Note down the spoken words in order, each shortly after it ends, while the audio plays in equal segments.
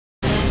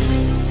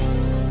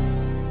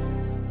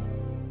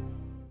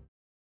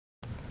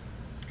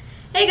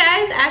Hey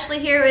guys, Ashley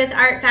here with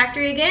Art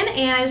Factory again,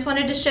 and I just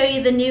wanted to show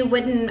you the new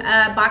wooden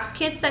box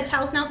kits that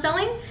Tal's now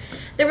selling.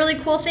 The really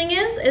cool thing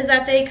is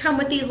that they come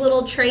with these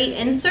little tray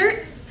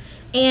inserts,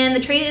 and the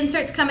tray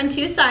inserts come in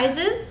two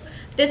sizes.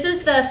 This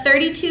is the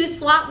 32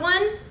 slot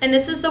one, and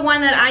this is the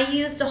one that I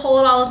use to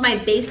hold all of my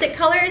basic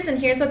colors, and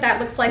here's what that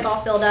looks like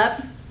all filled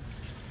up.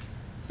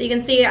 So you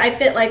can see I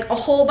fit like a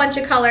whole bunch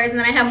of colors, and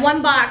then I have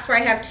one box where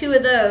I have two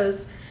of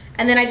those.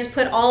 And then I just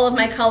put all of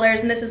my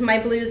colors, and this is my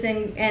blues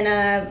and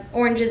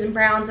oranges and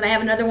browns, and I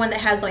have another one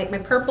that has like my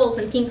purples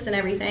and pinks and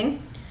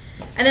everything.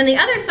 And then the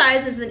other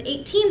size is an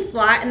 18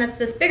 slot, and that's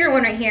this bigger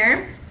one right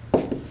here.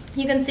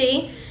 You can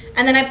see.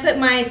 And then I put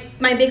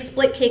my big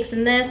split cakes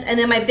in this, and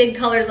then my big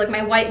colors like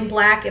my white and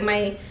black and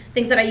my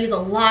things that I use a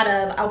lot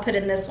of, I'll put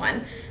in this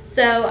one.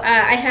 So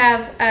I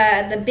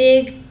have the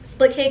big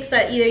split cakes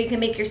that either you can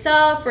make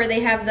yourself, or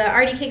they have the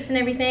arty cakes and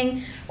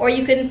everything, or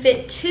you can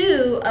fit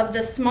two of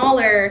the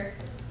smaller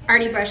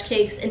arty brush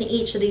cakes in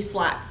each of these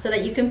slots so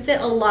that you can fit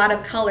a lot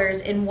of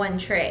colors in one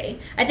tray.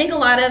 I think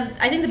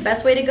the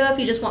best way to go if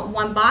you just want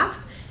one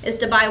box is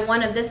to buy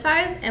one of this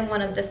size and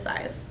one of this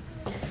size.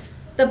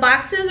 The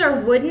boxes are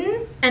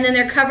wooden, and then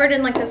they're covered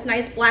in like this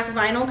nice black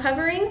vinyl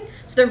covering,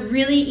 so they're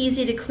really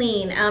easy to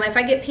clean. If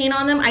I get paint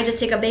on them, I just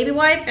take a baby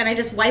wipe and I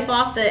just wipe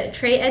off the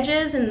tray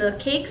edges and the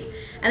cakes,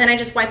 and then I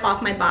just wipe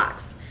off my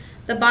box.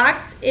 The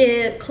box,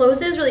 it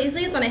closes really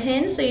easily. It's on a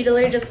hinge, so you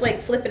literally just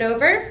like flip it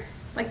over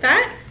like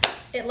that.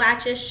 It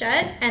latches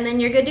shut, and then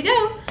you're good to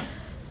go.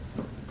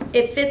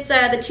 It fits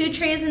the two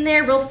trays in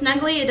there real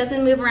snugly. It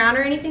doesn't move around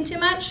or anything too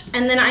much.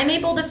 And then I'm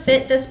able to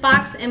fit this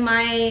box in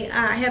my,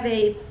 I have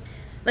a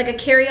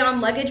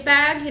carry-on luggage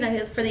bag, you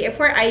know, for the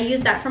airport. I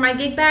use that for my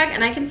gig bag,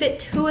 and I can fit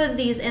two of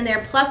these in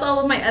there, plus all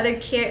of my other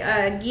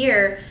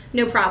gear,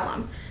 no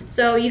problem.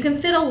 So you can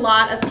fit a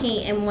lot of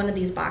paint in one of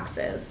these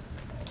boxes.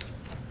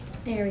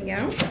 There we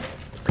go.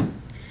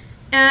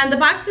 And the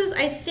boxes,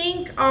 I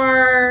think,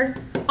 are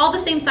all the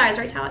same size,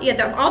 right, Tal?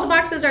 Yeah, all the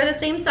boxes are the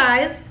same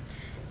size.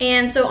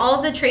 And so all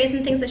of the trays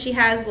and things that she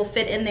has will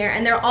fit in there.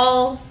 And they're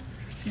all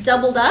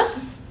doubled up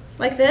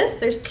like this.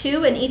 There's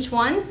two in each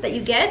one that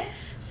you get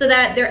so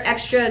that they're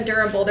extra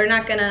durable. They're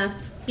not going to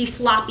be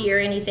floppy or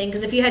anything.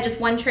 Because if you had just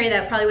one tray,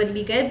 that probably wouldn't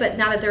be good. But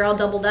now that they're all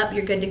doubled up,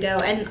 you're good to go.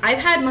 And I've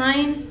had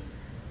mine,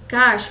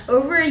 gosh,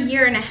 over a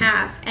year and a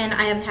half. And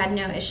I have had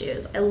no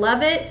issues. I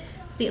love it.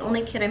 The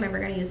only kit I'm ever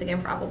going to use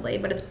again probably,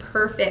 but it's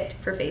perfect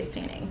for face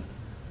painting.